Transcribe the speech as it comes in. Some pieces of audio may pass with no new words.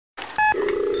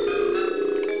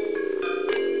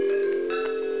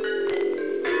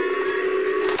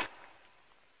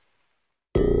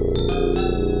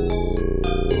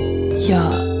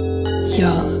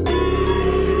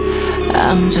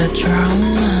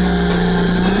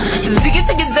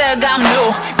I'm new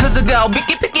Cause I go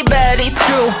picky picky but it's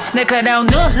true 날카로운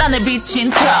눈 안에 비친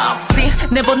턱시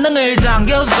내 본능을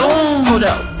당겨 zoom Hold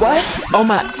up, what? Oh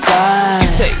my god. You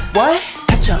say what?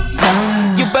 닥쳐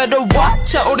넌 You better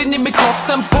watch out 우린 이미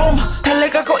거센 boom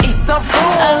달려가고 있어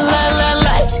boom La la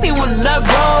like me when I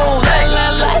roll La la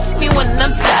like me when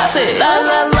I'm savage La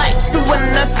la like me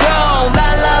when I go La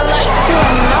la like me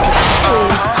when I'm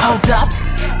pissed Hold up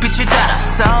빛을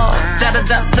따라서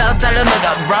따라따라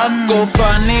달려나가 run Go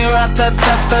funny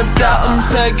라따따따따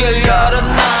음색을 열어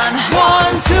난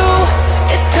One, two,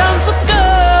 it's time to go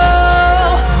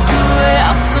후회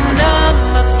없어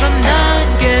남았어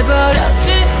난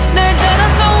깨버렸지 날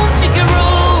따라서 움직여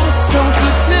rules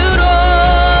손끝으로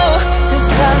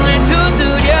세상을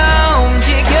두드려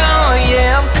움직여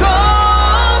Yeah, I'm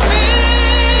coming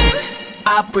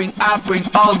I bring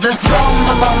all the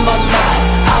drama on my mind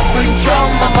I bring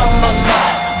drama on my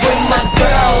mind With my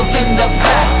girls in the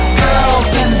back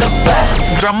Girls in the back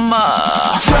Drama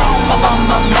Drama on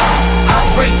my mind I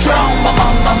bring drama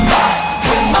on my mind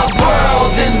With my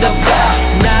world in the back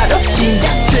나로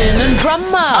시작되는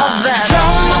drama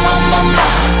Drama on my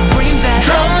mind Bring that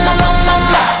Drama on my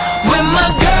mind With my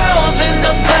girls in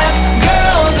the back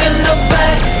Girls in the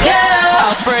back Yeah I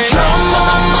bring drama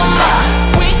on my mind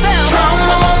Bring that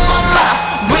Drama on my mind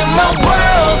With my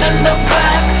world in the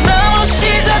back 나로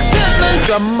시작되는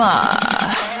drama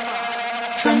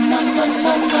Drama on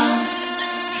my mind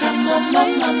Drama on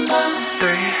my mind 3,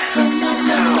 Drama on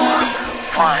my mind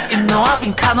 1 You know I've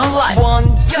been kinda like 1,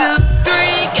 2,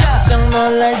 3 깜짝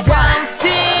놀랄 다음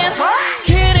scene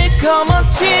길을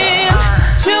거머쥔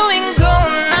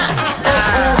주인공은 나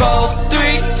 4, 3, 2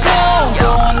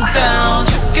 Going down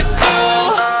죽게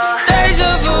through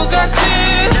데자부 같이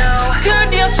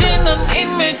그려지는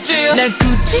이미지 날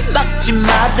굳이 막지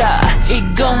마라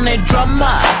이건 내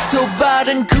드라마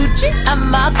도발은 굳이 안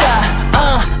막아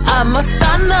I'm a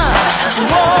stunner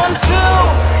 1, 2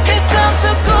 It's time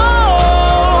to go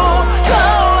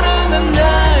타오르는 날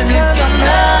느껴 난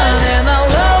And I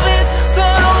love it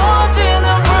새로워지는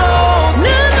rules 내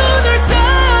눈을 딱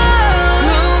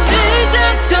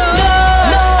시작도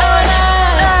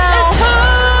It's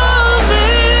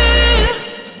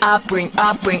coming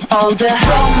I bring all the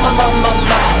Drama on my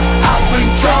mind I bring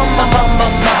drama on my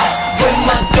mind With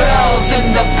my girls in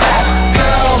the back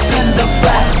Girls in the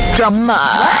back drama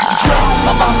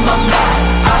Drama on my mind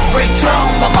I bring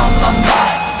drama on my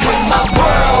mind With my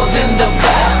world in the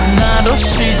back 나로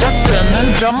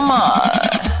시작되는 drama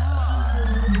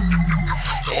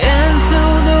Into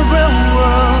the real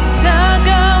world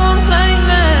다가온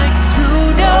climax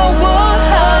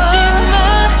두려워하지마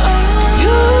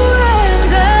You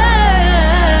and I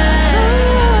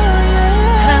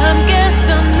함께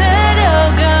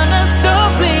써내려가는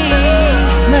story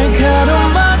날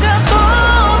가로막아도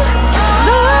No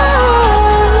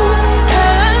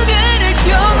한계를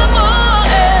뛰어넘어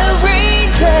every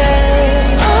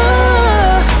day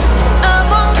I'm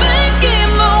on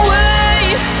making my way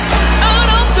out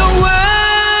of the way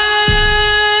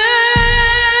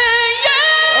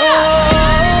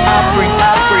I bring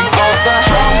all the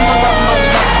drama on my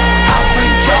mind I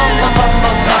bring drama on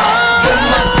my mind With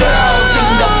my girls in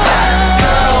the back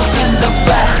Girls in the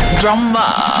back drama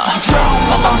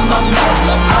Drama on my mind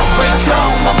I bring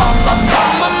drama on my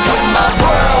mind With my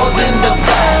world in the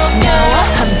back 나와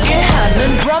함께하는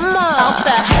drama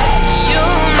You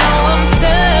know I'm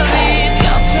savage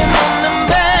거침없는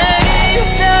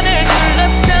baggage 나를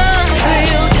둘러싼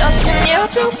그리고 겹친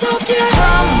여정 속에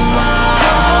drama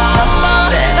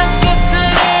내가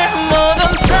깨뜨릴 모든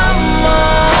drama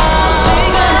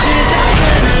지금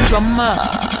시작되는 drama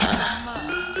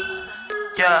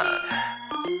Yeah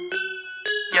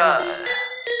Yeah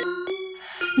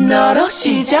너로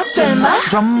시작될 my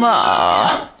drama